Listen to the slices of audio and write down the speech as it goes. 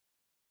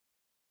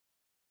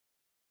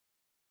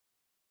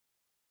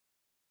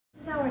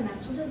our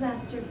natural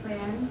disaster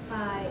plan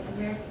by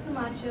America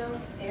Camacho,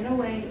 Anna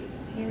White,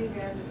 Haley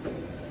Graham, and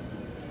Service.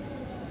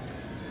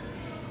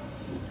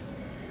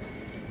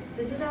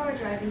 This is our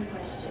driving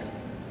question.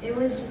 It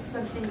was just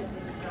something that we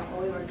thought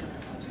while we worked on the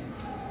project.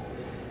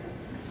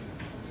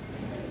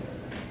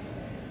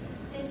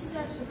 This is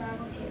our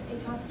survival kit.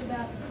 It talks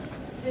about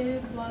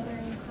food, water,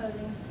 and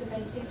clothing, the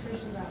basics for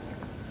survival.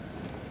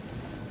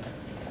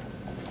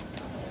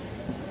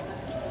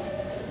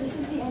 This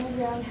is the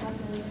underground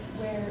houses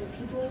where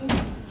people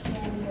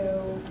can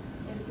go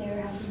if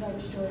their houses are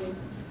destroyed.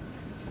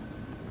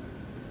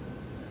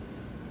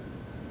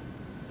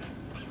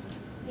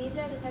 These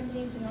are the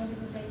companies and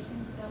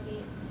organizations that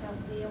will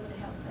be able to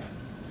help them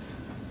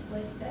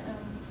with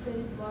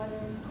food,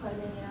 water,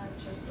 clothing, and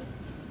electricity.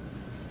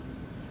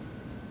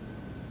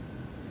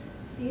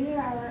 These are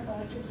our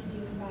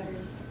electricity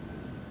providers.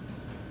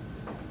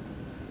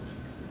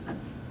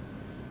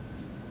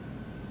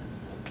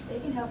 They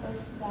can help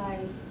us by,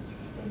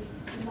 if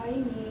somebody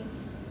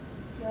needs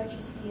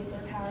electricity, if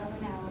their power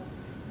went out,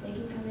 they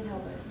can come and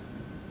help us.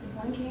 If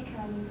one can't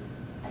come,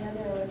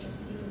 another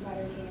electricity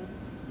provider can.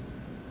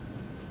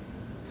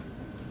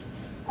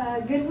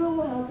 Goodwill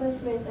will help us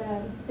with,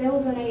 they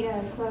will donate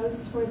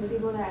clothes for the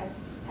people that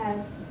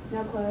have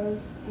no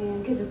clothes,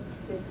 and because the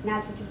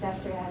natural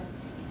disaster has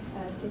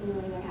taken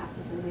away their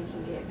houses and they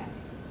can't get it back.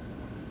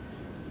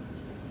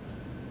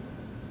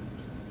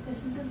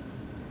 This is the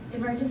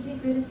Emergency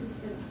Food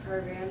Assistance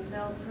Program.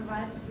 They'll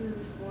provide food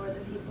for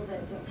the people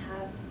that don't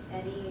have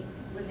any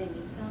when they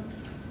need some.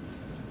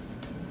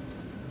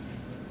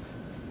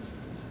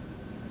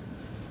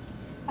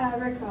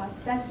 Red Cross,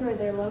 that's where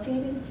they're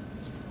located.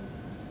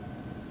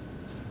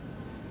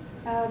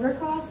 Red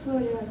Cross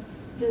would,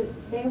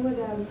 they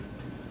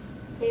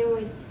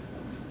would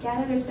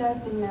gather their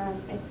stuff in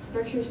at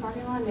Berkshire's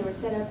parking lot, and they would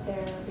set up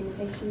their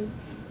organization,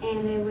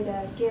 and they would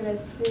give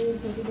us food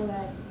for people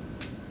that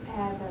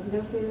have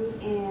no food,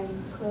 and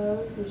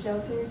clothes and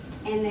shelter,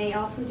 and they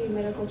also do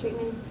medical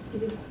treatment to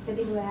the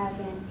people that have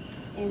been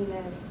in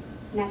the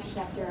natural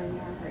disaster or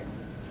are hurt.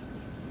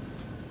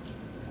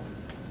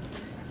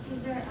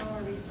 These are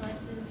our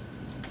resources.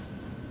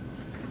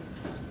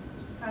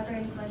 Are there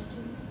any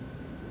questions?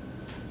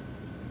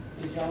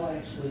 Did y'all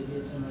actually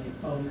get to make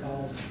phone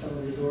calls to some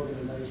of these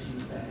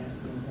organizations to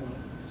ask them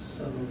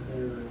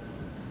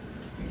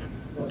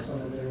what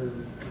some of their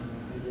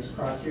I guess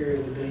criteria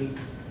would be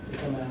to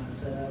come out and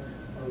set up,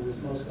 or was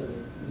most of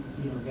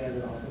it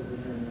gathered off of the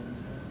internet and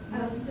stuff?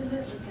 Most of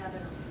it was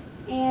gathered.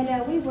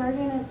 And we were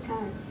gonna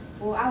kind of,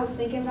 well, I was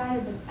thinking about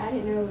it, but I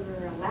didn't know we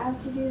were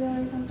allowed to do that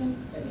or something,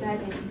 so I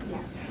didn't.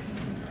 Yeah.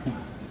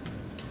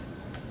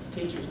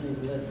 Teachers need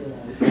to let them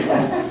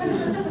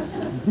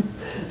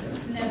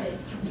Noted.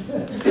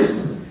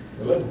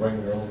 Well, let them bring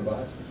their own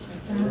devices.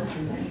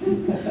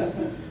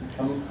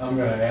 I'm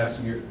going to ask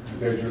you,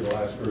 because you're the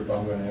last group,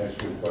 I'm going to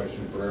ask you a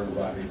question for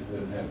everybody. It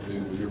doesn't have to do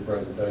with your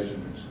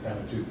presentation. It's kind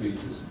of two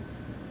pieces.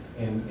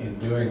 In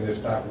doing this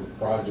type of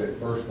project,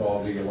 first of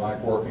all, do you like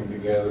working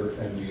together,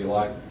 and do you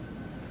like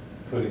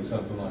putting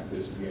something like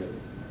this together?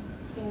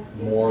 Yeah.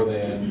 More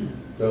than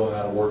filling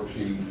out a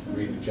worksheet,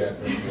 reading a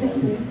chapter.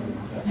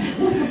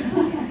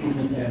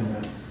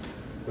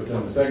 But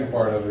then the second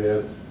part of it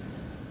is,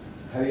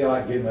 how do you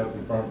like getting up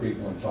in front of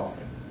people and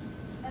talking?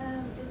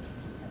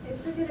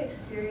 It's a good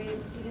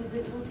experience because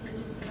it will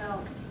teach us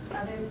about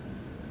other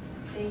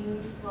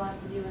things we'll have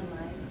to do in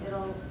life.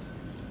 It'll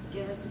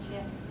give us a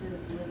chance to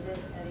live it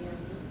at a young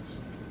age.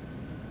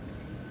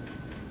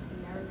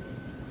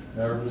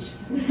 Nervous?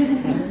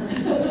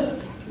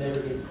 never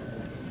get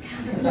It's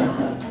kind of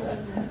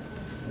awesome.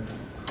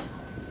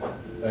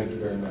 Thank you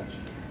very much.